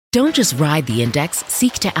Don't just ride the index,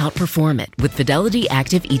 seek to outperform it with Fidelity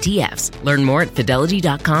Active ETFs. Learn more at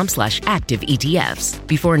fidelity.com/active ETFs.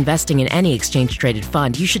 Before investing in any exchange-traded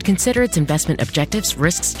fund, you should consider its investment objectives,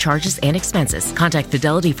 risks, charges, and expenses. Contact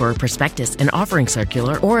Fidelity for a prospectus, an offering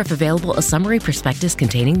circular, or if available, a summary prospectus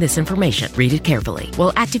containing this information. Read it carefully.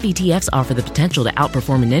 While active ETFs offer the potential to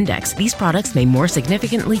outperform an index, these products may more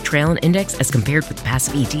significantly trail an index as compared with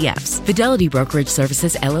passive ETFs. Fidelity Brokerage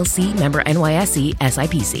Services, LLC, member NYSE,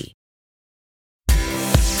 SIPC.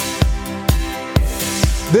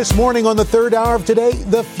 This morning on the third hour of Today,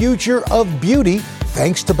 the future of beauty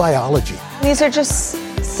thanks to biology. These are just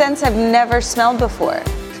scents I've never smelled before.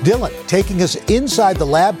 Dylan taking us inside the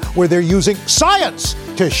lab where they're using science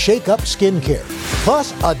to shake up skincare.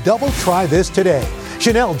 Plus, a double try this today.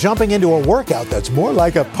 Sheinelle jumping into a workout that's more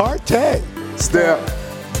like a party. Step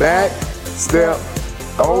back, step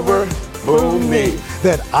over, move me.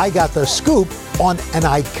 Then I got the scoop on an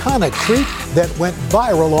iconic treat that went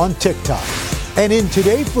viral on TikTok. And in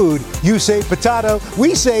Today Food, you say potato,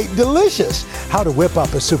 we say delicious. How to whip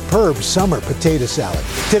up a superb summer potato salad.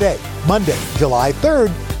 Today, Monday, July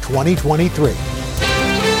 3rd, 2023.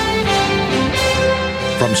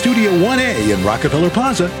 From Studio 1A in Rockefeller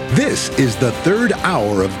Plaza, this is the third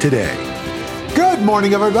hour of Today. Good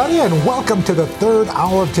morning, everybody, and welcome to the third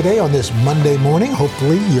hour of Today on this Monday morning.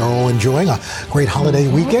 Hopefully, you're all enjoying a great holiday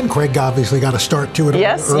weekend. Craig obviously got a start to it.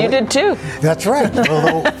 Yes, early. you did too. That's right.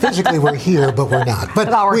 Although physically we're here, but we're not. But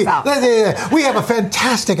we have a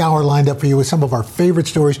fantastic hour lined up for you with some of our favorite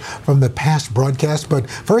stories from the past broadcast. But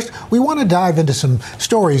first, we want to dive into some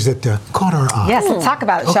stories that caught our eye. Yes, let's talk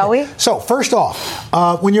about it, shall we? So first off,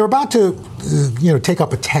 when you're about to take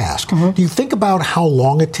up a task, do you think about how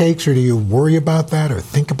long it takes, or do you worry about that or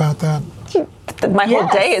think about that? My whole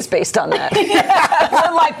day is based on that.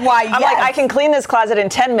 I'm like, why? I'm like, I can clean this closet in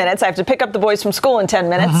 10 minutes. I have to pick up the boys from school in 10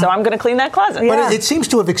 minutes, so I'm going to clean that closet. But it seems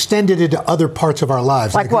to have extended into other parts of our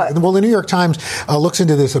lives. Like what? Well, the New York Times looks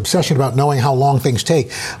into this obsession about knowing how long things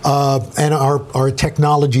take, and our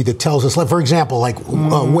technology that tells us, like, for example, like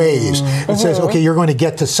Waze. It says, okay, you're going to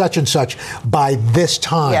get to such and such by this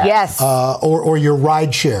time. Yes. Or your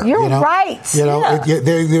ride share. You're right.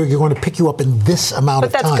 They're going to pick you up in this amount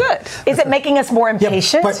of time. But that's good. Is it making us more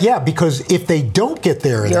impatient? Because if they don't get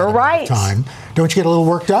there in You're that right. amount of time, don't you get a little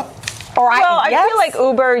worked up? I feel like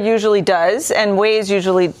Uber usually does, and Waze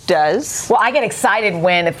usually does. Well, I get excited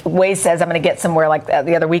if Waze says I'm going to get somewhere. Like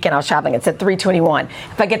the other weekend I was shopping, it said 3:21.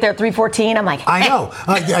 If I get there at 3:14, I'm like, I know.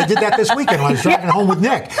 I did that this weekend when I was driving home with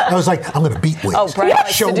Nick. I was like, I'm going to beat Waze. Oh, Brian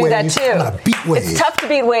likes to do that too. I'm going to beat Waze. It's tough to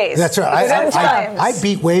beat Waze. That's right. I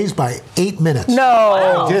beat Waze by 8 minutes.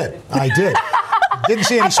 No. I did. Didn't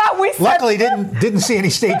see any. Luckily, didn't see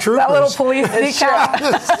any state troopers. That little police decal.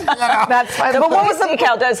 That's fine. But what was the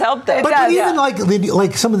decal does help though. But even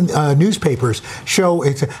like some of the newspapers show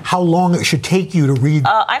how long it should take you to read.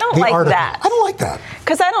 I don't the like article. that. I don't like that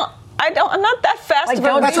because I'm not that fast.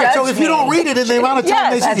 That's right. So if you don't read it in the amount of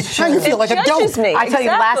time they say, now you feel like a dope. Me. I tell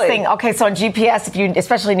you the last thing. Okay, so on GPS, if you,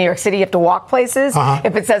 especially in New York City, you have to walk places.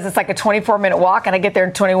 If it says it's like a 24-minute walk and I get there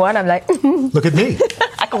in 21, I'm like, look at me.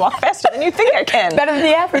 I can walk faster than you think I can. Better than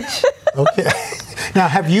the average. Okay. Now,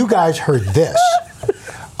 have you guys heard this?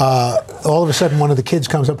 All of a sudden, one of the kids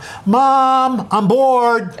comes up, Mom, I'm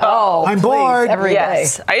bored. Oh, I'm bored. Every day.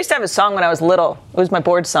 I used to have a song when I was little. It was my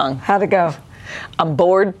bored song. How'd it go? I'm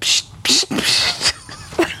bored.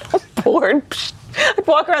 Bored. I'd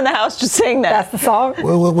walk around the house just saying that. That's the song?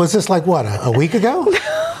 Well, was this like, what, a week ago?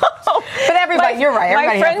 But everybody, you're right.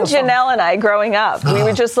 My friend Sheinelle and I, growing up, we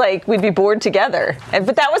would just we'd be bored together.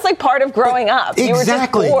 But that was like part of growing up.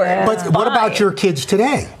 Exactly. You were just bored. But what about your kids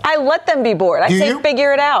today? I let them be bored. I say,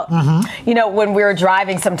 figure it out. When we were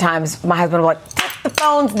driving sometimes, my husband would put the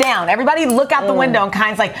phones down. Everybody look out the window, and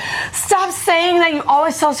Kyne's like, stop saying that. You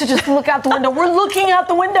always tell us to just look out the window. We're looking out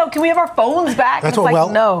the window. Can we have our phones back? That's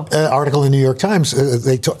no. Article in the New York Times,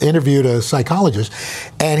 they interviewed a psychologist,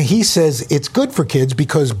 and he says it's good for kids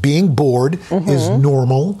because being bored is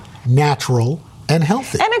normal, natural, and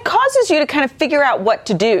healthy. And it causes you to kind of figure out what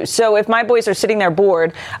to do. So if my boys are sitting there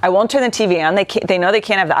bored, I won't turn the TV on. They know they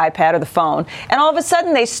can't have the iPad or the phone. And all of a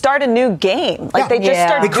sudden, they start a new game. They just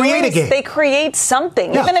start create a game. They create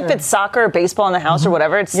something. Even if it's soccer or baseball in the house or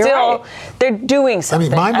whatever, it's still, they're doing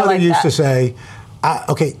something. I mean, my mother used to say,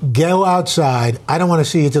 okay, go outside. I don't want to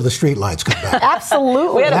see you till the street lights come back.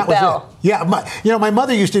 Absolutely. We had a bell. Yeah, my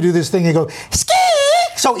mother used to do this thing and go, ski!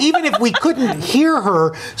 So even if we couldn't hear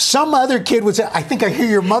her, some other kid would say, I think I hear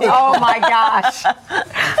your mother. Oh, my gosh.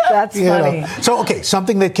 That's funny. So, okay,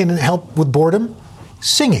 something that can help with boredom,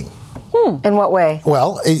 singing. In what way?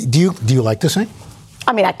 Well, do you like to sing?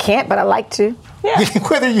 I mean, I can't, but I like to. Yeah.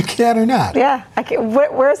 Whether you can or not. Yeah. I can't,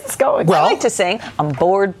 where's this going? Well, I like to sing. I'm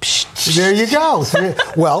bored. There you go.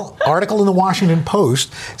 Well, article in the Washington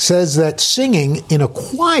Post says that singing in a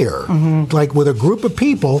choir, like with a group of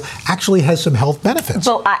people, actually has some health benefits.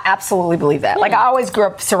 Well, I absolutely believe that. Like, I always grew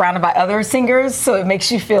up surrounded by other singers, so it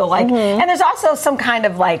makes you feel like, and there's also some kind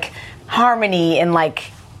of like harmony and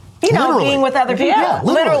like, you know, Literally. being with other people. Yeah,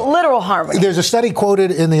 literal harmony. There's a study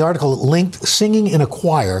quoted in the article that linked singing in a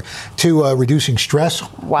choir to reducing stress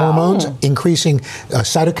hormones, increasing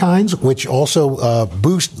cytokines, which also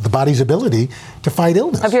boost the body's ability to fight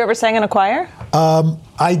illness. Have you ever sang in a choir?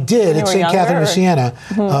 I did at St. Catherine of Siena,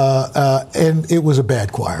 and it was a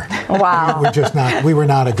bad choir. Wow. We were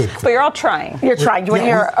not a good choir. But you're all trying. You're trying. You want to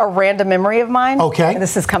hear a random memory of mine? Okay.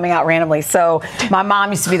 This is coming out randomly. So my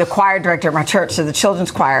mom used to be the choir director at my church, so the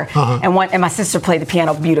children's choir, and my sister played the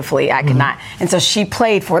piano beautifully. I could not. And so she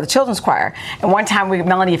played for the children's choir. And one time,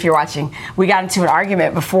 Melanie, if you're watching, we got into an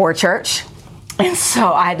argument before church, and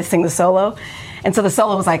so I had to sing the solo. And so the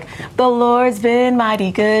solo was like, the Lord's been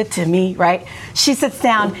mighty good to me, right? She sits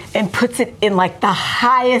down and puts it in like the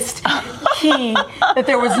highest key that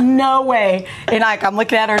there was no way. And I'm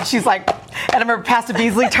looking at her and she's like, and I remember Pastor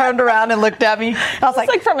Beasley turned around and looked at me. I was It's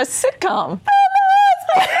like from a sitcom.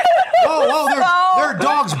 Oh, there are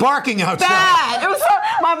dogs barking outside. bad. It was so,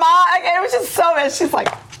 my mom, it was just so bad. She's like,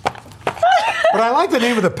 But I like the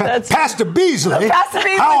name of the Pastor Beasley. Pastor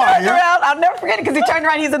Beasley turned around. I'll never forget it because he turned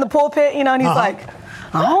around. He's in the pulpit, you know, and he's like,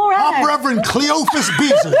 all right. I'm Reverend Cleophas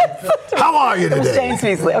Beasley. How are you It was today? James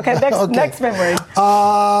Beasley. Okay, next memory.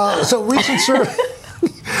 So recent survey.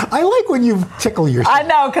 I like when you tickle yourself. I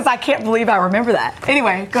know, because I can't believe I remember that.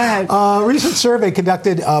 Anyway, go ahead. Recent survey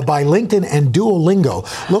conducted by LinkedIn and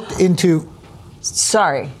Duolingo looked into...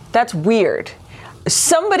 Sorry, that's weird.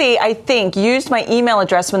 Somebody, I think, used my email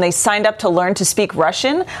address when they signed up to learn to speak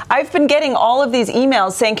Russian. I've been getting all of these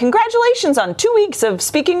emails saying, congratulations on 2 weeks of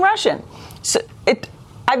speaking Russian. So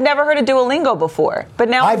I've never heard of Duolingo before, but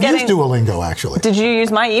now I've used Duolingo, actually. Did you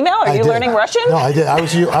use my email? Are you learning Russian? No, I did. I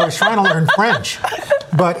was trying to learn French.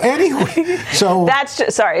 But anyway, so...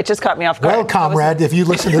 Sorry, it just caught me off guard. Well, comrade, if you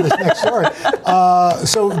listen to this next story.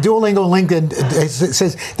 So Duolingo LinkedIn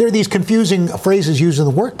says there are these confusing phrases used in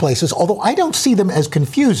the workplaces, although I don't see them as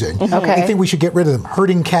confusing. Okay. I think we should get rid of them.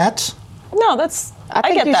 Herding cats? No,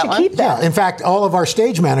 I get you that should one. keep that. Yeah, in fact, all of our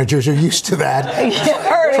stage managers are used to that.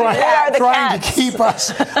 Trying to keep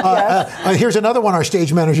us. Here's another one our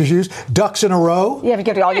stage managers use: ducks in a row. Yeah, if you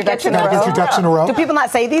get all your ducks in a row. Get your ducks in a row. Do people not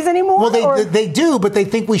say these anymore? Well, they do, but they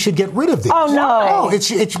think we should get rid of these. Oh, no. No, it's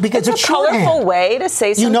because it's a colorful shorthand. way to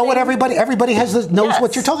say something. You know what everybody knows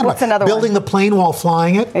what you're talking What's about. another Building one? the plane while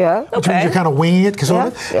flying it. Yeah. Which means you're kind of winging it,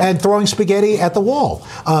 and throwing spaghetti at the wall.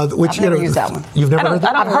 Which I've never used that one. You've never heard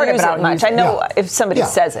that? I don't heard it much. I know Yeah. if somebody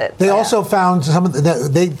says it. They also found some of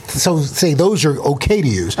they say those are okay to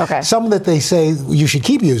use. Okay. Some that they say you should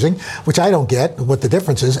keep using, which I don't get what the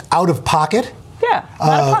difference is. Out of pocket. Yeah,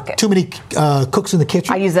 out of pocket. Too many cooks in the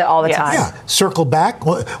kitchen. I use that all the time. Yeah, circle back,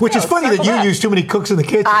 which is funny that you use too many cooks in the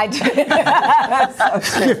kitchen. I do. That's so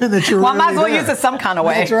true. Given that you're I might as well there. use it some kind of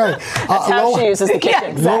way. That's right. That's how she uses the kitchen. Yeah,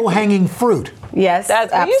 exactly. Low-hanging fruit. Yes,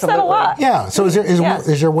 We use that a lot. Yeah. So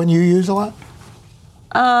is there one you use a lot?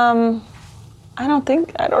 I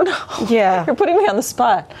don't know. Yeah. You're putting me on the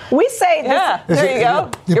spot. We say this. Yeah, there you go.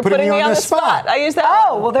 You're putting me on the spot. I use that.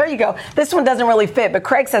 Oh, well, there you go. This one doesn't really fit, but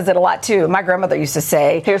Craig says it a lot, too. My grandmother used to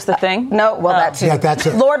say... Here's the thing. No, well, that, too. Yeah, that's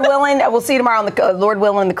it. Lord willing, we'll see you tomorrow on the... Lord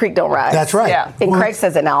willing, the creek don't rise. That's right. Yeah. And Craig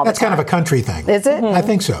says it now all the That's kind time. of a country thing. Is it? I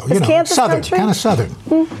think so. Is Kansas southern, country? kind of southern.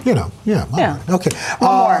 Yeah. Yeah. Okay.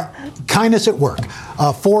 One more. Kindness at work.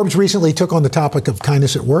 Forbes recently took on the topic of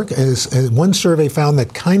kindness at work. As one survey found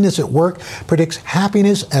that kindness at work predicts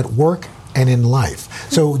happiness at work and in life.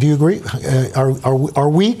 So, do you agree? Are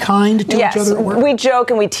we kind to each other at work? We joke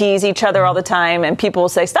and we tease each other all the time, and people will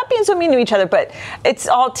say, "Stop being so mean to each other." But it's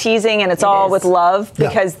all teasing, and it's all with love,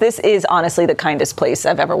 because this is honestly the kindest place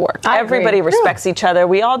I've ever worked. Everybody respects each other.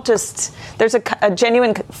 We all there's a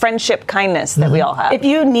genuine friendship, kindness that we all have. If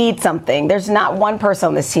you need something, there's not one person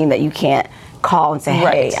on this team that you can't call and say,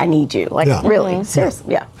 "Hey, I need you." Like, really,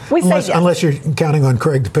 seriously, we say yes. Unless you're counting on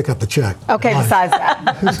Craig to pick up the check. Okay, besides that.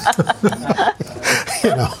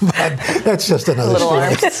 That's just another Little story.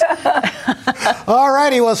 arms. All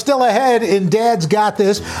righty, well, still ahead in Dad's Got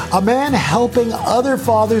This, a man helping other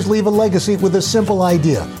fathers leave a legacy with a simple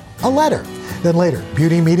idea, a letter. Then later,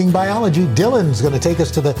 beauty meeting biology. Dylan's going to take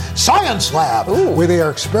us to the science lab, where they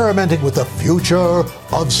are experimenting with the future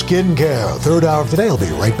of skincare. Third hour of today. I'll be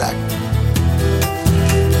right back.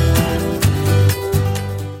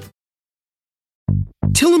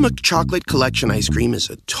 Tillamook Chocolate Collection Ice Cream is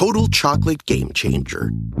a total chocolate game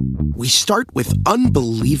changer. We start with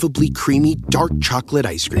unbelievably creamy dark chocolate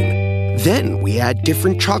ice cream. Then we add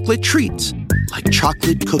different chocolate treats, like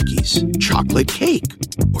chocolate cookies, chocolate cake,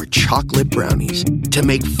 or chocolate brownies, to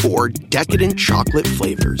make 4 decadent chocolate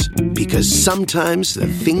flavors. Because sometimes the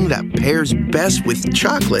thing that pairs best with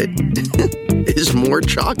chocolate is more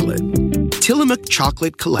chocolate. Tillamook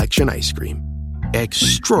Chocolate Collection Ice Cream.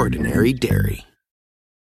 Extraordinary dairy.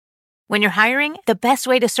 When you're hiring, the best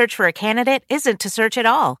way to search for a candidate isn't to search at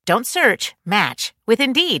all. Don't search, match with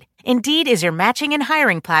Indeed. Indeed is your matching and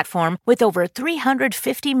hiring platform with over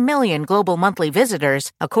 350 million global monthly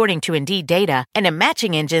visitors, according to Indeed data, and a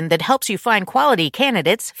matching engine that helps you find quality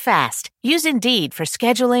candidates fast. Use Indeed for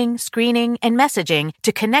scheduling, screening, and messaging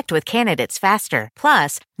to connect with candidates faster.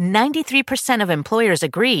 Plus, 93% of employers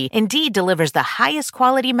agree Indeed delivers the highest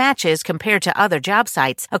quality matches compared to other job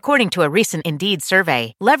sites, according to a recent Indeed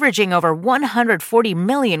survey. Leveraging over 140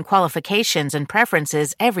 million qualifications and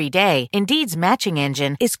preferences every day, Indeed's matching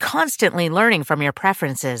engine is constantly learning from your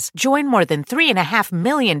preferences. Join more than 3.5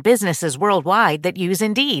 million businesses worldwide that use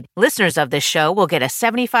Indeed. Listeners of this show will get a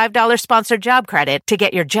 $75 sponsored job credit to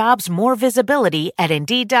get your jobs more visibility at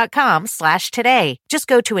Indeed.com/today. Just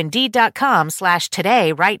go to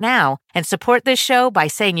Indeed.com/today right now and support this show by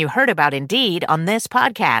saying you heard about Indeed on this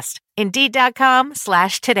podcast.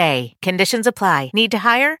 Indeed.com/today. Conditions apply. Need to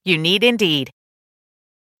hire? You need Indeed.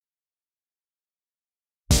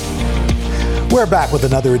 We're back with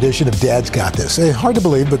another edition of Dad's Got This. Hard to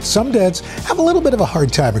believe, but some dads have a little bit of a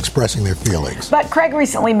hard time expressing their feelings. But Craig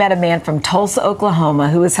recently met a man from Tulsa, Oklahoma,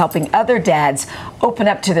 who is helping other dads open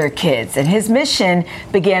up to their kids. And his mission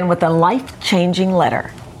began with a life-changing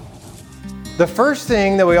letter. The first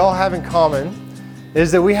thing that we all have in common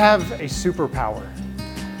is that we have a superpower.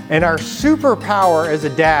 And our superpower as a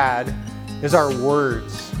dad is our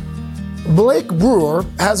words. Blake Brewer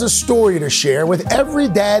has a story to share with every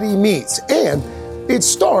dad he meets, and it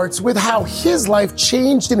starts with how his life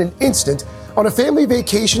changed in an instant on a family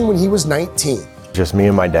vacation when he was 19. Just me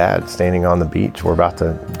and my dad standing on the beach. We're about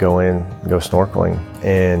to go snorkeling,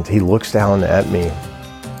 and he looks down at me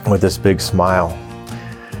with this big smile,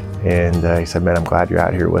 and he said, "Man, I'm glad you're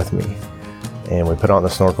out here with me." And we put on the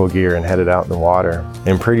snorkel gear and headed out in the water,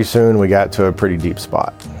 and pretty soon we got to a pretty deep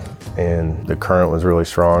spot, and the current was really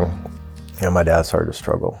strong. And my dad started to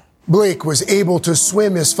struggle. Blake was able to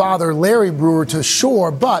swim his father, Larry Brewer, to shore,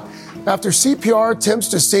 but after CPR attempts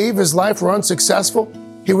to save his life were unsuccessful,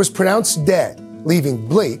 he was pronounced dead, leaving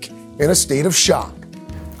Blake in a state of shock.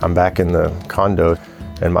 I'm back in the condo,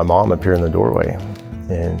 and my mom appeared in the doorway,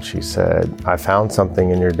 and she said, "I found something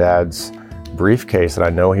in your dad's briefcase that I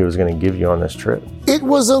know he was going to give you on this trip." It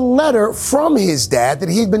was a letter from his dad that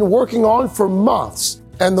he'd been working on for months,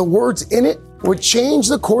 and the words in it would change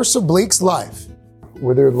the course of Blake's life.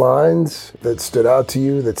 Were there lines that stood out to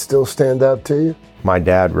you that still stand out to you? My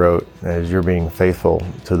dad wrote, "As you're being faithful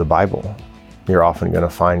to the Bible, you're often going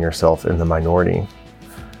to find yourself in the minority.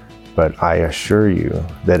 But I assure you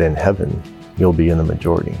that in heaven, you'll be in the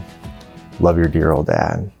majority. Love your dear old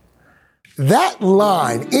dad." That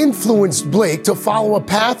line influenced Blake to follow a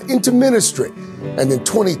path into ministry, and in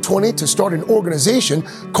 2020 to start an organization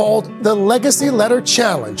called the Legacy Letter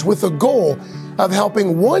Challenge, with the goal of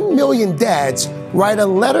helping 1 million dads write a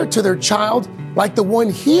letter to their child like the one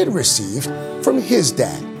he had received from his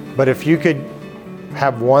dad. But if you could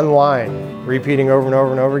have one line repeating over and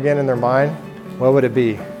over and over again in their mind, what would it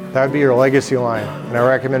be? That would be your legacy line, and I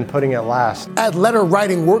recommend putting it last. At letter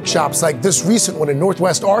writing workshops like this recent one in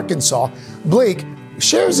Northwest Arkansas, Blake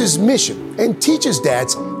shares his mission and teaches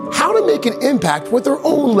dads how to make an impact with their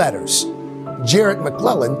own letters. Jarrett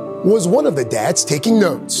McClellan was one of the dads taking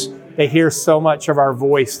notes. They hear so much of our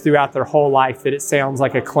voice throughout their whole life that it sounds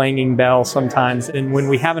like a clanging bell sometimes. And when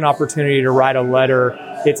we have an opportunity to write a letter,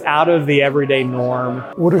 it's out of the everyday norm.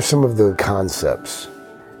 What are some of the concepts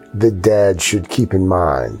that dads should keep in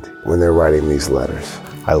mind when they're writing these letters?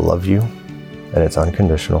 I love you, and it's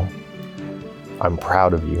unconditional. I'm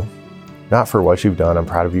proud of you. Not for what you've done, I'm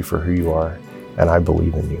proud of you for who you are, and I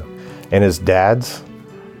believe in you. And as dads,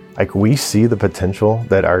 like, we see the potential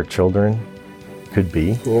that our children could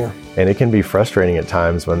be. Yeah. And it can be frustrating at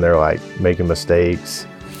times when they're like making mistakes,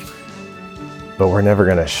 but we're never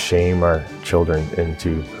gonna shame our children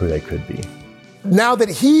into who they could be. Now that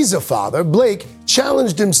he's a father, Blake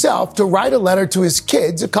challenged himself to write a letter to his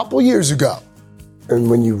kids a couple years ago. And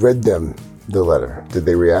when you read them the letter, did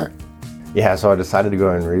they react? Yeah, so I decided to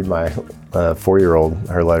go and read my 4-year-old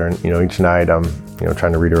her letter. And, each night I'm,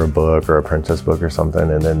 trying to read her a book or a princess book or something.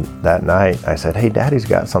 And then that night I said, hey, Daddy's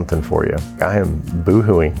got something for you. I am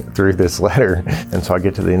boohooing through this letter. And so I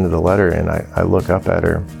get to the end of the letter and I look up at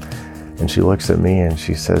her and she looks at me and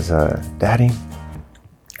she says, Daddy,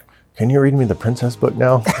 can you read me the princess book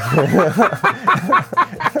now?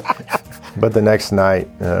 But the next night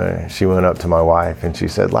she went up to my wife and she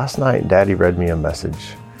said, last night Daddy read me a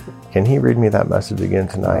message. Can he read me that message again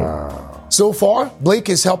tonight? Wow. So far, Blake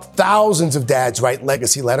has helped thousands of dads write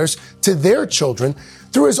legacy letters to their children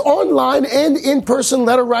through his online and in-person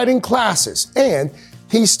letter writing classes. And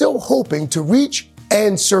he's still hoping to reach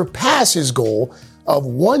and surpass his goal of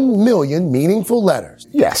 1 million meaningful letters.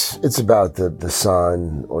 Yes, it's about the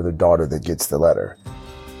son or the daughter that gets the letter.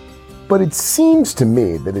 But it seems to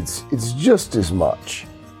me that it's just as much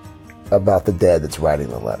about the dad that's writing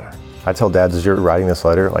the letter. I tell dads, as you're writing this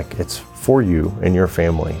letter, it's for you and your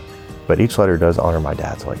family, but each letter does honor my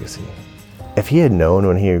dad's legacy. If he had known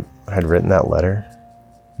when he had written that letter,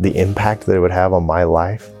 the impact that it would have on my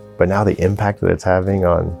life, but now the impact that it's having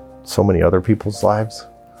on so many other people's lives.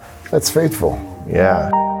 That's faithful. Yeah.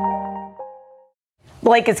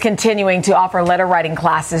 Blake is continuing to offer letter writing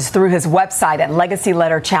classes through his website at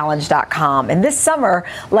legacyletterchallenge.com. And this summer,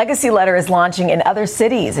 Legacy Letter is launching in other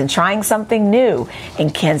cities and trying something new. In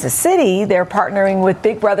Kansas City, they're partnering with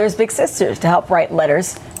Big Brothers Big Sisters to help write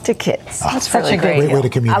letters to kids. That's such really a great way to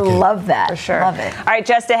communicate. I love that. For sure. Love it. All right,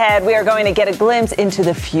 just ahead, we are going to get a glimpse into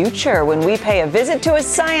the future when we pay a visit to a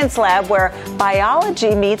science lab where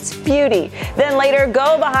biology meets beauty. Then later,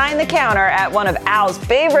 go behind the counter at one of Al's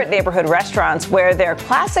favorite neighborhood restaurants where their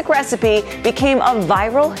classic recipe became a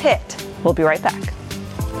viral hit. We'll be right back.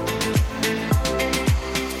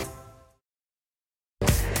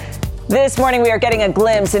 This morning, we are getting a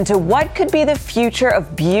glimpse into what could be the future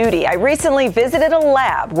of beauty. I recently visited a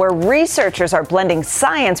lab where researchers are blending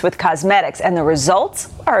science with cosmetics, and the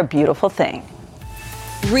results are a beautiful thing.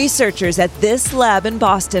 Researchers at this lab in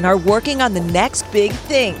Boston are working on the next big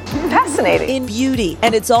thing. Fascinating. In beauty.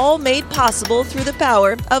 And it's all made possible through the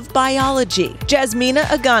power of biology. Jasmina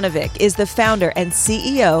Aganovic is the founder and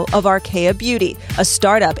CEO of Archaea Beauty, a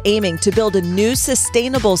startup aiming to build a new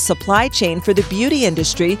sustainable supply chain for the beauty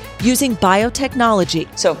industry using biotechnology.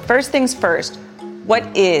 So first things first,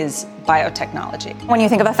 what is biotechnology? When you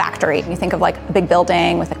think of a factory, you think of a big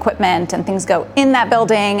building with equipment and things go in that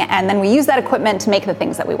building, and then we use that equipment to make the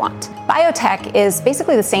things that we want. Biotech is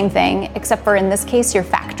basically the same thing, except for in this case, your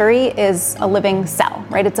factory is a living cell,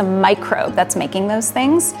 right? It's a microbe that's making those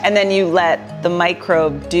things. And then you let the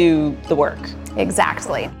microbe do the work.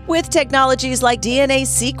 Exactly. With technologies like DNA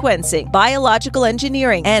sequencing, biological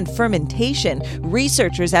engineering, and fermentation,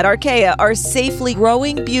 researchers at Archaea are safely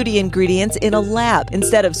growing beauty ingredients in a lab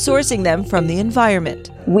instead of sourcing them from the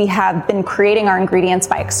environment. We have been creating our ingredients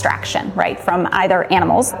by extraction, right, from either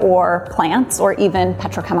animals or plants or even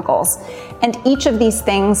petrochemicals. And each of these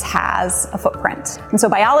things has a footprint. And so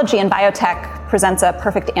biology and biotech presents a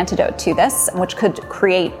perfect antidote to this, which could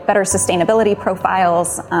create better sustainability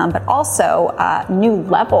profiles, but also new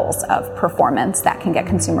levels of performance that can get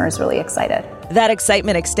consumers really excited. That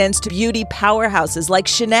excitement extends to beauty powerhouses like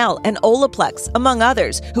Sheinelle and Olaplex, among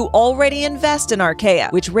others, who already invest in Archaea,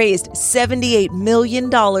 which raised $78 million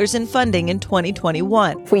in funding in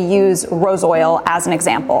 2021. If we use rose oil as an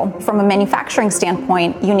example, from a manufacturing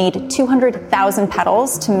standpoint, you need 200,000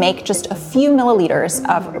 petals to make just a few milliliters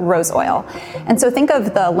of rose oil. And so think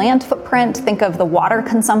of the land footprint, think of the water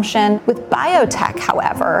consumption. With biotech,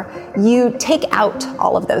 however, you take out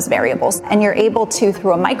all of those variables and you're able to,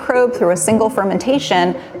 through a microbe, through a single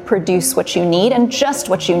fermentation, produce what you need and just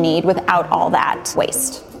what you need without all that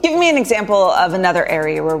waste. Give me an example of another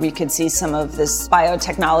area where we could see some of this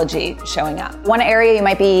biotechnology showing up. One area you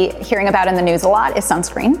might be hearing about in the news a lot is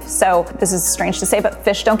sunscreen. So this is strange to say, but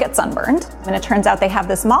fish don't get sunburned. And it turns out they have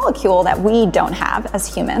this molecule that we don't have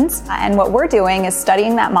as humans. And what we're doing is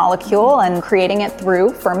studying that molecule and creating it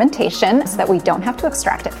through fermentation so that we don't have to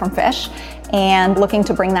extract it from fish, and looking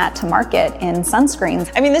to bring that to market in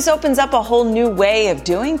sunscreens. I mean, this opens up a whole new way of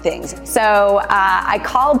doing things. So I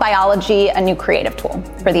call biology a new creative tool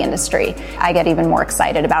for the industry. I get even more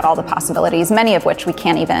excited about all the possibilities, many of which we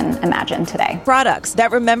can't even imagine today. Products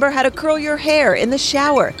that remember how to curl your hair in the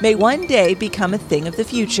shower may one day become a thing of the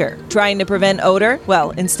future. Trying to prevent odor?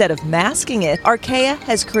 Well, instead of masking it, Archaea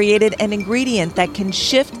has created an ingredient that can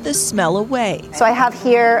shift the smell away. So I have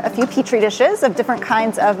here a few petri dishes of different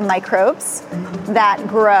kinds of microbes that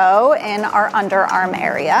grow in our underarm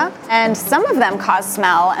area. And some of them cause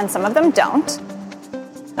smell and some of them don't.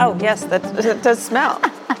 Oh, yes, that does smell.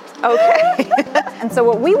 Okay. And so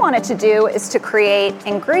what we wanted to do is to create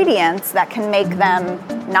ingredients that can make them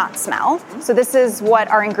not smell. So this is what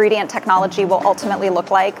our ingredient technology will ultimately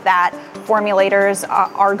look like that formulators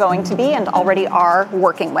are going to be and already are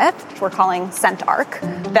working with, which we're calling Scent Arc.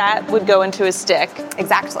 That would go into a stick.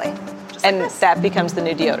 Exactly. And that becomes the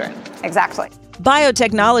new deodorant. Exactly.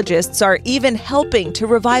 Biotechnologists are even helping to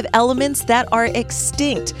revive elements that are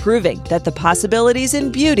extinct, proving that the possibilities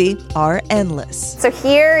in beauty are endless. So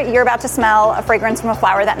here you're about to smell a fragrance from a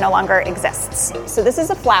flower that no longer exists. So this is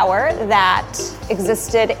a flower that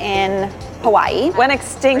existed in Hawaii. Went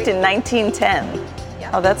extinct in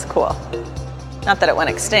 1910. Oh, that's cool. Not that it went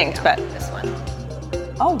extinct, but this one.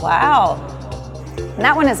 Oh, wow. And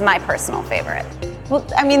that one is my personal favorite. Well,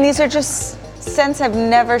 I mean, these are just scents I've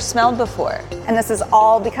never smelled before. And this is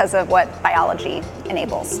all because of what biology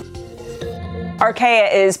enables.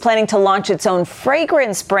 Archaea is planning to launch its own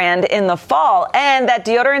fragrance brand in the fall. And that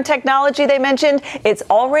deodorant technology they mentioned, it's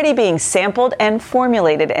already being sampled and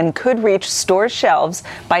formulated and could reach store shelves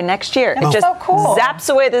by next year. It's it just so cool. Zaps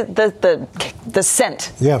away the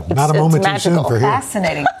scent. Yeah, not a moment too soon for here.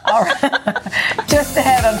 Fascinating. All right. Just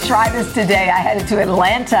ahead on Try This Today, I headed to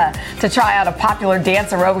Atlanta to try out a popular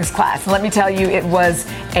dance aerobics class. And let me tell you, it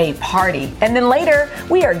was a party. And then later,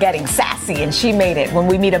 we are getting sassy, and she made it when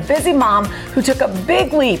we meet a busy mom who took a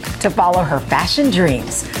big leap to follow her fashion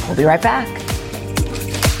dreams. We'll be right back.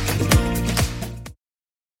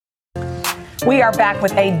 We are back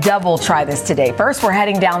with a double Try This Today. First, we're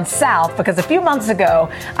heading down south because a few months ago,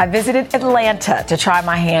 I visited Atlanta to try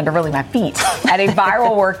my hand, or really my feet, at a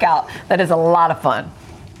viral workout that is a lot of fun.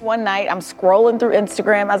 One night, I'm scrolling through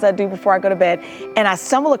Instagram as I do before I go to bed, and I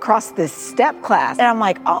stumble across this step class, and I'm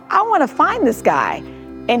like, oh, I want to find this guy.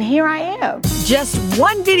 And here I am. Just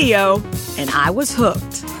one video, and I was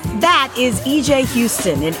hooked. That is EJ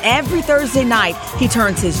Houston, and every Thursday night, he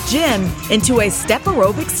turns his gym into a step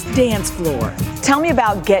aerobics dance floor. Tell me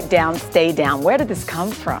about Get Down, Stay Down. Where did this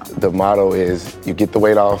come from? The motto is you get the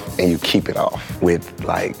weight off and you keep it off with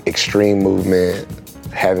like extreme movement,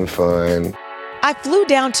 having fun. I flew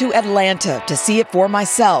down to Atlanta to see it for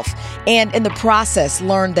myself, and in the process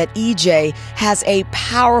learned that EJ has a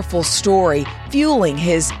powerful story fueling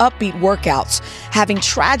his upbeat workouts, having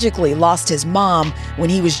tragically lost his mom when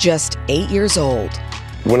he was just 8 years old.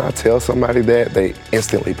 When I tell somebody that, they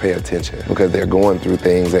instantly pay attention because they're going through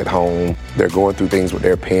things at home, they're going through things with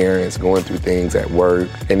their parents, going through things at work,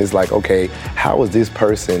 and it's like, okay, how is this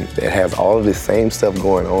person that has all of this same stuff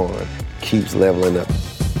going on keeps leveling up?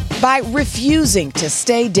 By refusing to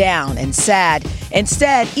stay down and sad,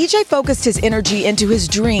 instead, EJ focused his energy into his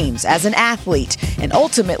dreams as an athlete and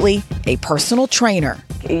ultimately a personal trainer.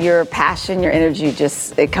 Your passion, your energy,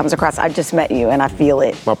 it comes across. I just met you and I feel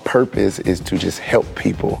it. My purpose is to just help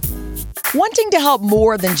people. Wanting to help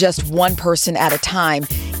more than just one person at a time,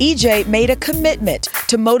 EJ made a commitment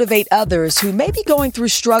to motivate others who may be going through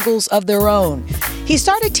struggles of their own. He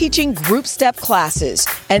started teaching group step classes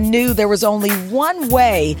and knew there was only one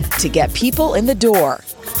way to get people in the door: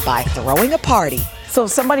 by throwing a party. So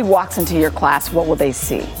if somebody walks into your class, what will they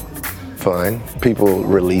see? Fun, people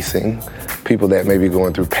releasing, people that may be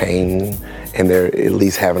going through pain, and they're at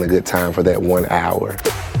least having a good time for that 1 hour.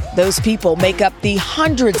 Those people make up the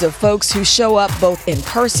hundreds of folks who show up both in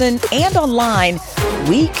person and online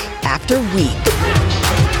week after week.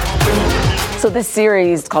 So this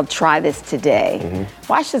series is called Try This Today. Mm-hmm.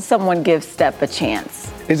 Why should someone give step a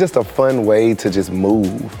chance? It's just a fun way to just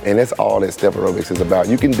move, and that's all that step aerobics is about.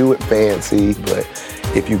 You can do it fancy, but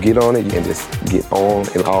if you get on it, you can just get on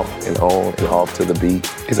and off and on and off to the beat.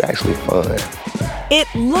 It's actually fun. It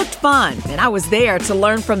looked fun, and I was there to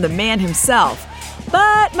learn from the man himself.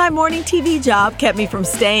 But my morning TV job kept me from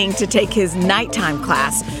staying to take his nighttime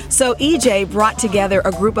class. So EJ brought together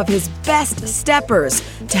a group of his best steppers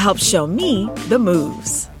to help show me the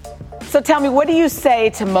moves. So tell me, what do you say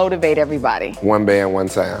to motivate everybody? One band, one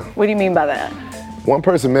sound. What do you mean by that? One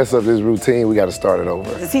person messes up this routine, we got to start it over.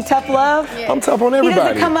 Is he tough love? Yeah. I'm tough on everybody. He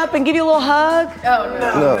doesn't come up and give you a little hug? Oh,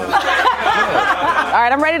 no. All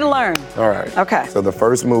right, I'm ready to learn. All right. Okay. So the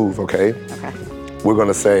first move, okay? Okay. We're going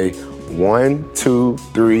to say 1, 2,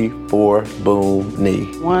 3, 4, boom, knee.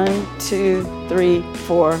 1, 2, 3,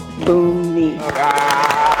 4, boom, knee.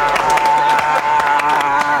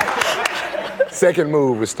 Second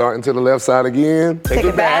move is starting to the left side again. Take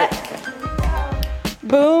it back.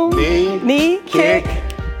 Boom, knee, kick,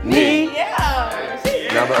 knee. Yeah.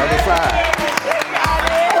 Now the other side.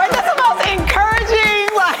 Wait, that's the most encouraging,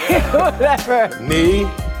 like, whatever. Knee,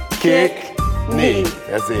 kick, knee.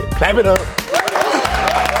 That's it. Clap it up.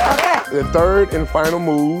 Okay. The third and final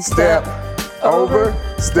move, step, over,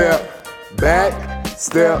 step, back,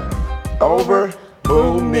 step, over,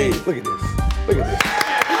 boom, knee. Look at this. Look at this.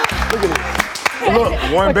 Look at this. Look,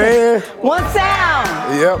 one band. One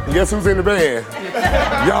sound. Yep. Guess who's in the band?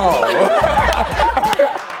 Y'all.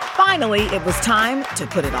 Finally, it was time to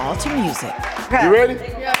put it all to music. You ready?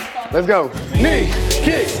 Let's go. Knee,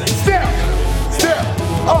 kick, step, step,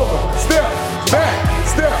 over, step, back,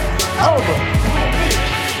 step, over.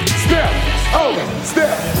 Step, over,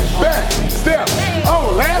 step, back, step,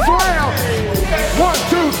 over. Last round. 1,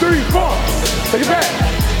 2, 3, 4. Take it back.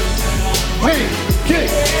 Knee, kick,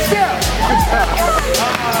 step.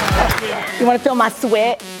 You want to feel my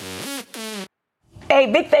sweat? Hey,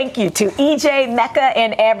 big thank you to EJ, Mecca,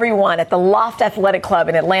 and everyone at the Loft Athletic Club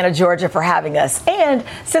in Atlanta, Georgia for having us. And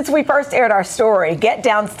since we first aired our story, Get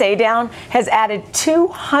Down, Stay Down has added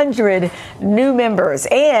 200 new members.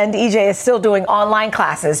 And EJ is still doing online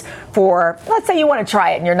classes for, let's say you want to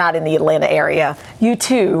try it and you're not in the Atlanta area. You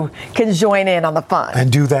too can join in on the fun. And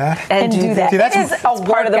do that. And do that. See, that is a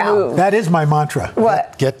part of the move. That is my mantra.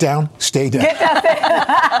 What? Get down, stay down. Get down, stay down.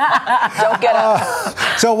 Don't get up.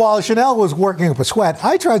 So while Sheinelle was working up a sweat,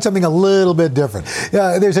 I tried something a little bit different.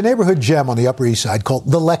 There's a neighborhood gem on the Upper East Side called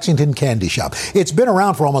the Lexington Candy Shop. It's been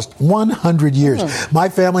around for almost 100 years. My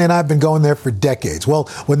family and I have been going there for decades. Well,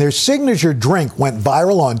 when their signature drink went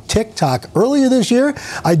viral on TikTok earlier this year,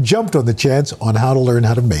 I jumped on the chance on how to learn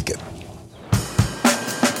how to make it.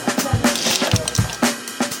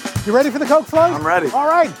 You ready for the Coke float? I'm ready. All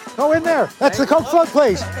right, go in there. That's the Coke float,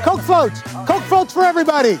 please. Coke floats. Coke floats for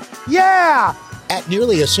everybody. Yeah! At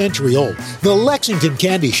nearly a century old, the Lexington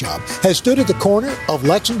Candy Shop has stood at the corner of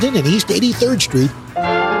Lexington and East 83rd Street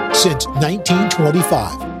since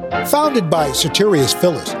 1925. Founded by Satirius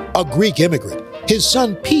Phyllis, a Greek immigrant, his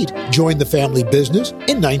son Pete joined the family business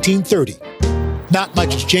in 1930. Not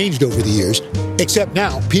much has changed over the years, except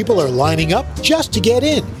now people are lining up just to get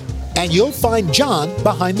in. And you'll find John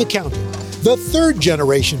behind the counter, the third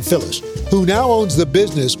generation Phyllis, who now owns the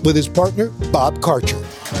business with his partner, Bob Karcher.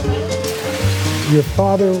 Your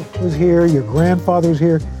father was here, your grandfather was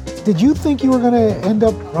here. Did you think you were going to end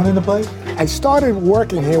up running the place? I started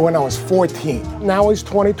working here when I was 14. Now it's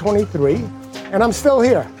 2023, and I'm still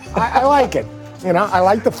here. I like it. You know, I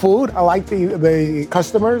like the food, I like the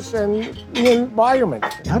customers, and the environment.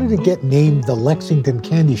 How did it get named the Lexington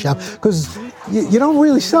Candy Shop? Because you don't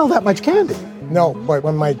really sell that much candy. No, but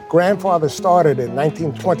when my grandfather started in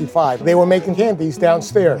 1925, they were making candies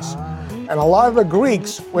downstairs. And a lot of the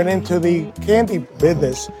Greeks went into the candy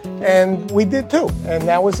business, and we did too, and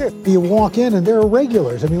that was it. You walk in and there are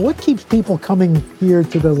regulars. I mean, what keeps people coming here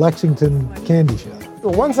to the Lexington Candy Shop? The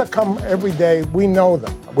ones that come every day, we know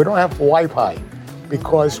them. We don't have Wi-Fi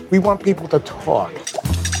because we want people to talk.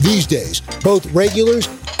 These days, both regulars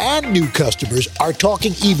and new customers are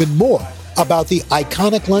talking even more about the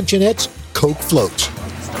iconic luncheonette's Coke floats.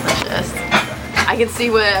 Delicious. I can see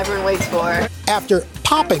what everyone waits for. After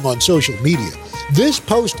popping on social media, this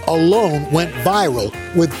post alone went viral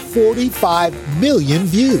with 45 million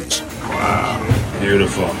views. Wow,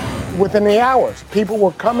 beautiful. Within the hours, people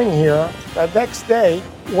were coming here. The next day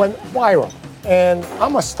went viral, and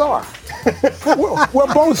I'm a star.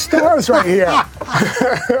 we're both stars right here.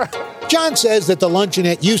 John says that the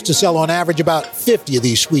luncheonette used to sell on average about 50 of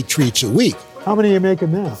these sweet treats a week. How many are you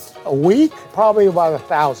making now? A week? Probably about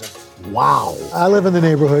 1,000. Wow. I live in the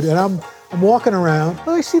neighborhood, and I'm walking around.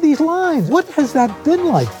 I see these lines. What has that been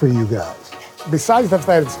like for you guys? Besides the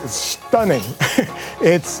fact it's stunning,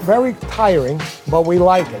 it's very tiring, but we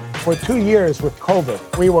like it. For 2 years with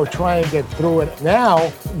COVID, we were trying to get through it.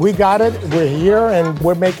 Now, we got it, we're here, and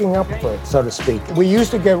we're making up for it, so to speak. We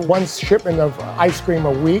used to get one shipment of ice cream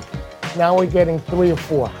a week. Now we're getting 3 or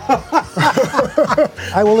 4.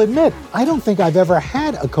 I will admit, I don't think I've ever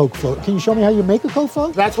had a Coke float. Can you show me how you make a Coke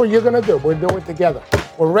float? That's what you're going to do. We'll do it together.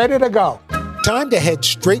 We're ready to go. Time to head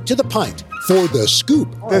straight to the pint for the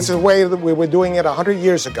scoop. This is the way that we were doing it 100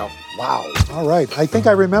 years ago. Wow. All right. I think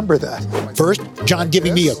I remember that. First, John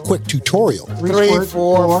giving me a quick tutorial. 3,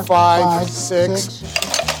 4, 5, 6.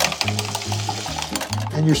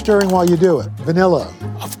 And you're stirring while you do it. Vanilla.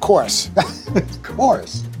 Of course. Of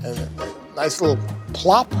course. And a nice little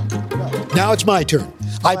plop. Now it's my turn.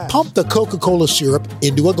 I pump the Coca-Cola syrup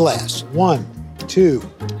into a glass. 1, 2,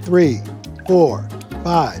 3, 4,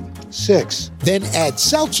 5, 6. Then add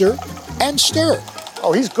seltzer and stir.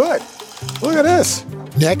 Oh, he's good. Look at this.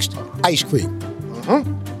 Next, ice cream.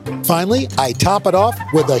 Finally, I top it off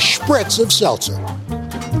with a spritz of seltzer.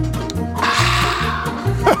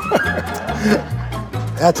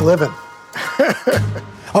 That's living.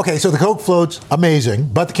 Okay, so the Coke float's amazing,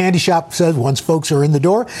 but the candy shop says once folks are in the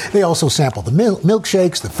door, they also sample the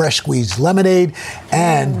milkshakes, the fresh squeezed lemonade,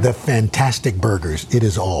 and the fantastic burgers. It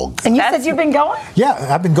is all good. And you said you've been going? Yeah,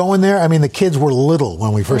 I've been going there. I mean, the kids were little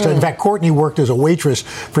when we first started. In fact, Courtney worked as a waitress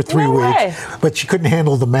for 3 weeks, but she couldn't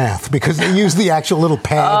handle the math because they used the actual little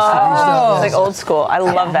pads. Like old school. I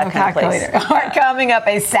love that kind of place. All right, coming up,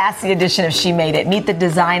 a sassy edition of She Made It. Meet the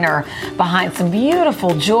designer behind some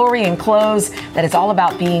beautiful jewelry and clothes that is all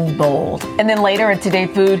about being bold. And then later in Today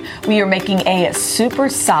Food, we are making a super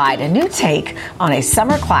side, a new take on a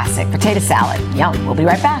summer classic, potato salad. Yum. We'll be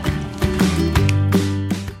right back.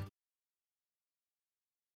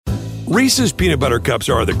 Reese's peanut butter cups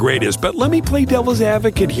are the greatest, but let me play devil's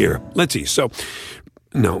advocate here. Let's see. So,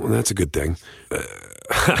 no, that's a good thing.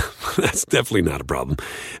 That's definitely not a problem.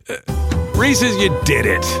 Reese's, you did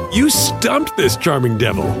it. You stumped this charming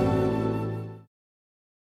devil.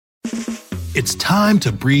 It's time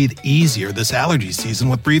to breathe easier this allergy season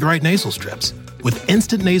with Breathe Right nasal strips. With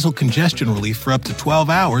instant nasal congestion relief for up to 12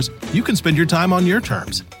 hours, you can spend your time on your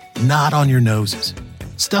terms, not on your noses.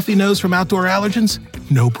 Stuffy nose from outdoor allergens?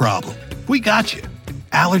 No problem. We got you.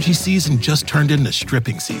 Allergy season just turned into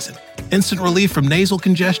stripping season. Instant relief from nasal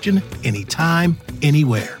congestion anytime,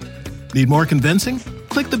 anywhere. Need more convincing?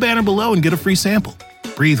 Click the banner below and get a free sample.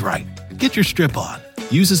 Breathe Right. Get your strip on.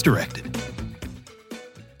 Use as directed.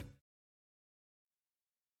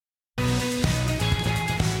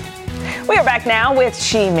 We are back now with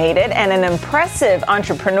She Made It and an impressive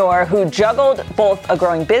entrepreneur who juggled both a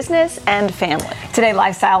growing business and family. Today,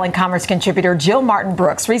 lifestyle and commerce contributor Jill Martin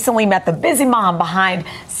Brooks recently met the busy mom behind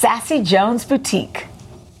Sassy Jones Boutique.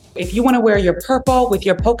 If you want to wear your purple with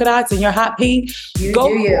your polka dots and your hot pink, go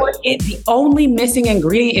for it. The only missing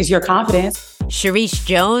ingredient is your confidence. Sharice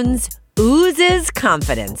Jones oozes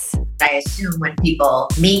confidence. I assume when people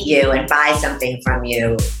meet you and buy something from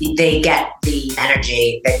you, they get the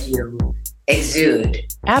energy that you exude.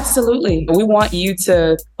 Absolutely. We want you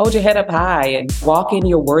to hold your head up high and walk in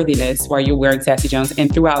your worthiness while you're wearing Sassy Jones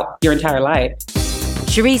and throughout your entire life.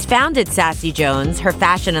 Sharice founded Sassy Jones, her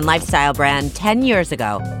fashion and lifestyle brand, 10 years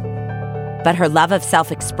ago. But her love of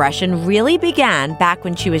self-expression really began back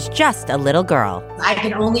when she was just a little girl. I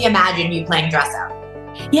can only imagine you playing dress up.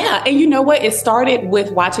 Yeah, and you know what? It started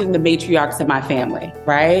with watching the matriarchs in my family,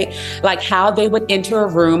 right? Like how they would enter a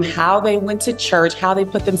room, how they went to church, how they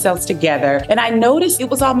put themselves together. And I noticed it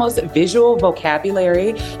was almost a visual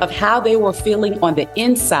vocabulary of how they were feeling on the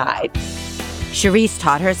inside. Sharice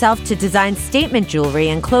taught herself to design statement jewelry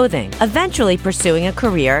and clothing, eventually pursuing a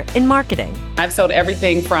career in marketing. I've sold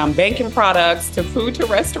everything from banking products to food to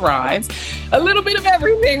restaurants, a little bit of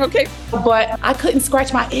everything, okay? But I couldn't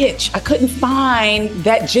scratch my itch. I couldn't find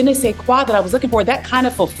that je ne sais quoi that I was looking for, that kind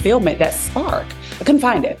of fulfillment, that spark. I couldn't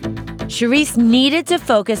find it. Sharice needed to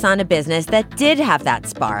focus on a business that did have that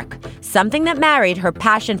spark, something that married her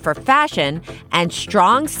passion for fashion and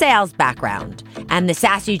strong sales background. And the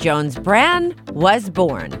Sassy Jones brand was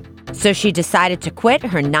born. So she decided to quit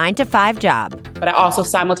her 9-to-5 job. But I also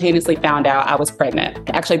simultaneously found out I was pregnant,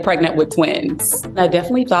 actually pregnant with twins. I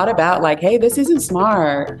definitely thought about like, hey, this isn't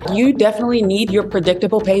smart. You definitely need your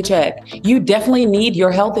predictable paycheck. You definitely need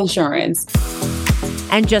your health insurance.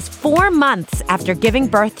 And just 4 months after giving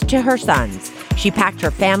birth to her sons, she packed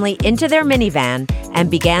her family into their minivan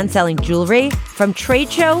and began selling jewelry from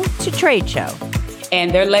trade show to trade show.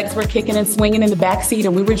 And their legs were kicking and swinging in the backseat,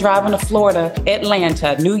 and we were driving to Florida,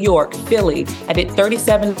 Atlanta, New York, Philly. I did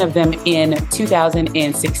 37 of them in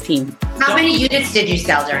 2016. How many units did you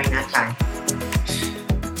sell during that time?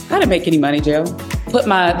 I didn't make any money, Jill. Put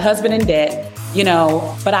my husband in debt.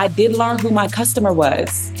 But I did learn who my customer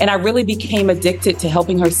was. And I really became addicted to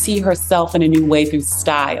helping her see herself in a new way through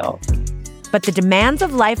style. But the demands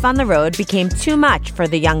of life on the road became too much for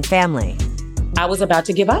the young family. I was about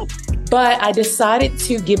to give up. But I decided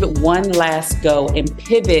to give it one last go and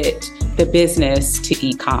pivot the business to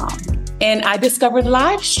e-com. And I discovered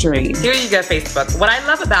live stream. Here you go, Facebook. What I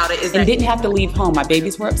love about it is that I didn't have to leave home. My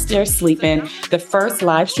babies were upstairs sleeping. The first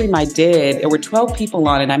live stream I did, there were 12 people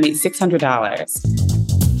on it, and I made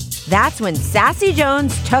 $600. That's when Sassy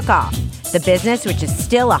Jones took off. The business, which is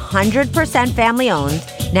still 100% family-owned,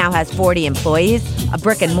 now has 40 employees, a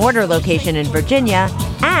brick-and-mortar location in Virginia,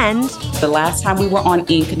 and the last time we were on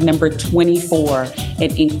Inc., number 24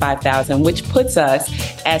 in Inc. 5000, which puts us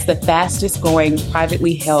as the fastest-growing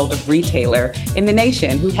privately held retailer in the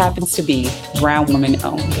nation, who happens to be brown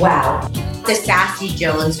woman-owned. Wow. The Sassy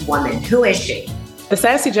Jones woman, who is she? The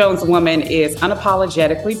Sassy Jones woman is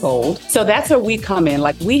unapologetically bold. So that's where we come in.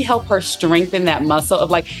 Like, we help her strengthen that muscle of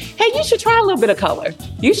like, hey, you should try a little bit of color.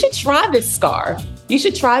 You should try this scarf. You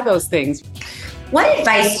should try those things. What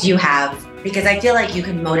advice do you have? Because I feel like you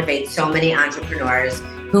can motivate so many entrepreneurs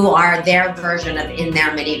who are their version of in their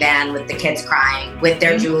minivan with the kids crying, with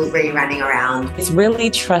their jewelry running around. It's really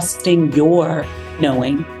trusting your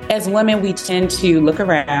knowing. As women, we tend to look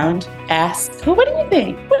around, ask, well, what do you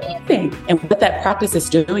think? What do you think? And what that practice is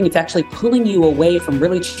doing, it's actually pulling you away from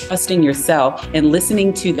really trusting yourself and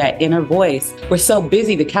listening to that inner voice. We're so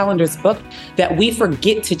busy, the calendar's booked, that we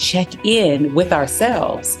forget to check in with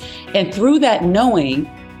ourselves. And through that knowing,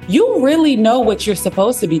 you really know what you're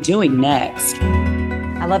supposed to be doing next.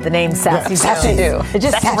 I love the name Sassy Jones. Sassy do. It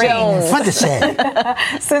just rings. Fun to say.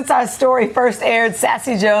 Since our story first aired,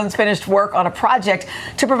 Sassy Jones finished work on a project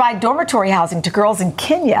to provide dormitory housing to girls in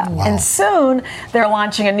Kenya. Wow. And soon, they're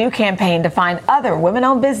launching a new campaign to find other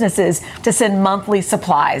women-owned businesses to send monthly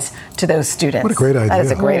supplies to those students. What a great idea. That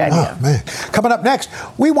is a great idea. Oh, man. Coming up next,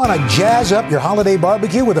 we want to jazz up your holiday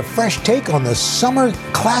barbecue with a fresh take on the summer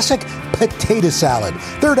classic potato salad.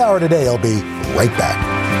 Third hour today. I'll be right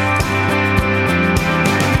back.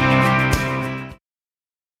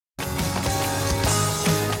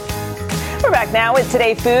 Back now with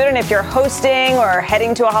Today Food, and if you're hosting or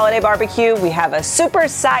heading to a holiday barbecue, we have a super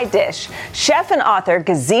side dish. Chef and author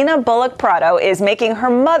Gazina Bullock Prado is making her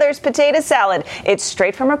mother's potato salad. It's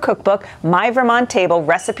straight from her cookbook, My Vermont Table,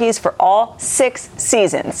 Recipes for All 6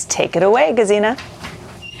 Seasons. Take it away, Gazina.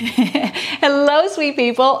 Hello, sweet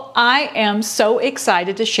people. I am so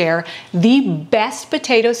excited to share the best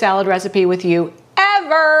potato salad recipe with you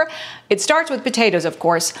ever. It starts with potatoes, of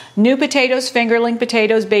course. New potatoes, fingerling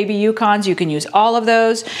potatoes, baby Yukons, you can use all of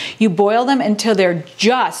those. You boil them until they're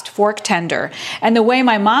just fork tender. And the way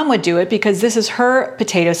my mom would do it, because this is her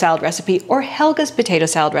potato salad recipe, or Helga's potato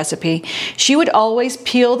salad recipe, she would always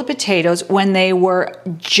peel the potatoes when they were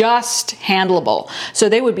just handleable. So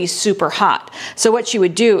they would be super hot. So what she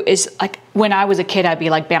would do is, like, when I was a kid, I'd be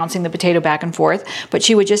like bouncing the potato back and forth, but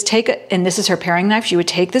she would just take it, and this is her paring knife. She would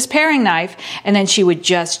take this paring knife, and then she would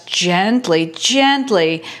just gently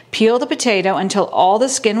peel the potato until all the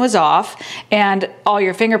skin was off and all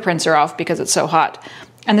your fingerprints are off because it's so hot.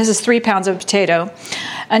 And this is 3 pounds of potato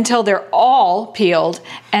until they're all peeled,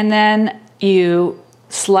 and then you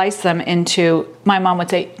slice them into, my mom would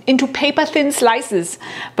say, into paper thin slices,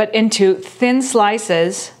 but into thin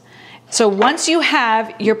slices. So once you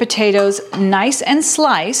have your potatoes nice and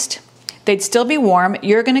sliced, they'd still be warm,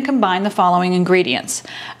 you're going to combine the following ingredients.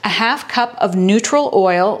 A half cup of neutral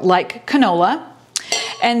oil like canola,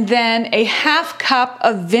 and then a half cup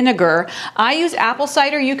of vinegar. I use apple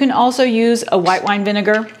cider. You can also use a white wine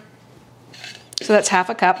vinegar. So that's half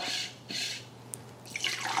a cup.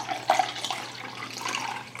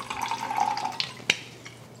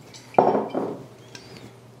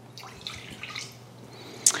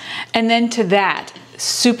 And then to that,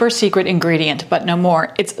 super secret ingredient, but no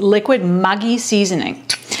more. It's liquid Maggi seasoning.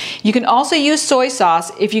 You can also use soy sauce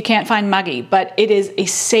if you can't find Maggi, but it is a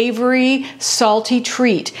savory, salty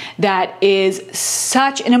treat that is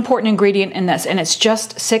such an important ingredient in this, and it's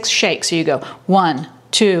just 6 shakes. So you go 1,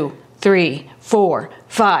 2, 3, 4,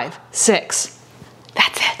 5, 6.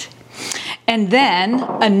 That's it. And then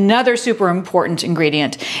another super important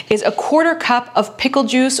ingredient is a 1/4 cup of pickle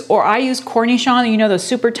juice, or I use cornichon, you know, those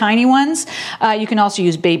super tiny ones. You can also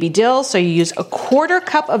use baby dill, so you use a 1/4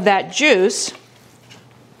 cup of that juice.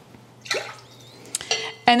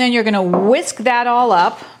 And then you're gonna whisk that all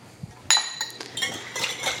up.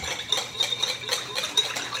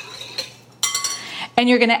 And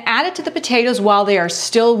you're gonna add it to the potatoes while they are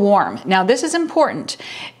still warm. Now this is important.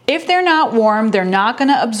 If they're not warm, they're not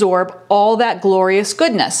gonna absorb all that glorious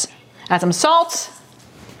goodness. Add some salt,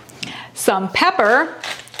 some pepper,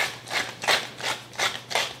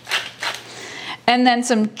 and then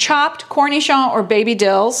some chopped cornichon or baby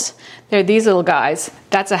dills. They're these little guys.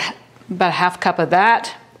 That's about a half cup of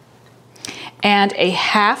that. And a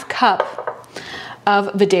half cup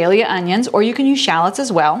of Vidalia onions, or you can use shallots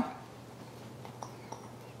as well.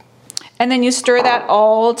 And then you stir that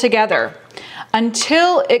all together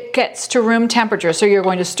until it gets to room temperature. So you're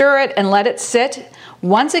going to stir it and let it sit.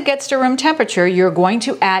 Once it gets to room temperature, you're going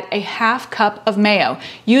to add a half cup of mayo.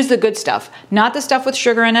 Use the good stuff, not the stuff with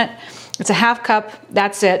sugar in it. It's a half cup,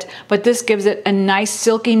 that's it. But this gives it a nice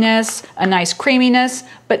silkiness, a nice creaminess,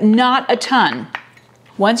 but not a ton.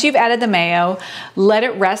 Once you've added the mayo, let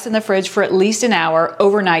it rest in the fridge for at least an hour.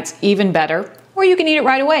 Overnight's even better. Or you can eat it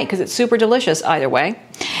right away because it's super delicious either way.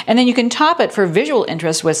 And then you can top it for visual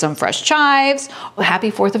interest with some fresh chives. Happy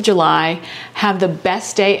 4th of July. Have the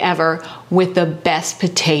best day ever with the best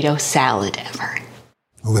potato salad ever.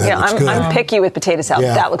 Ooh, I'm picky with potato salad.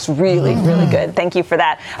 Yeah. That looks really, really good. Thank you for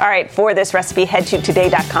that. All right, for this recipe, head to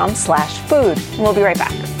today.com/food. We'll be right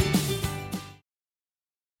back.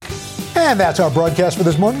 And that's our broadcast for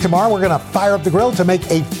this morning. Tomorrow, we're going to fire up the grill to make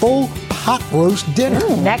a full pot roast dinner.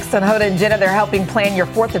 Next on Hoda and Jenna, they're helping plan your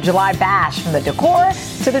 4th of July bash, from the decor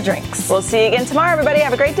to the drinks. We'll see you again tomorrow, everybody.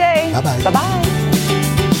 Have a great day. Bye-bye. Bye-bye.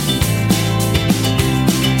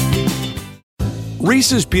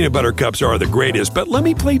 Reese's peanut butter cups are the greatest, but let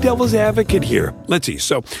me play devil's advocate here. Let's see.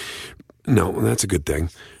 So, no, that's a good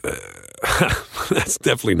thing. That's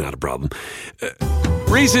definitely not a problem.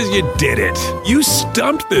 Reese's, you did it. You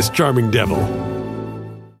stumped this charming devil.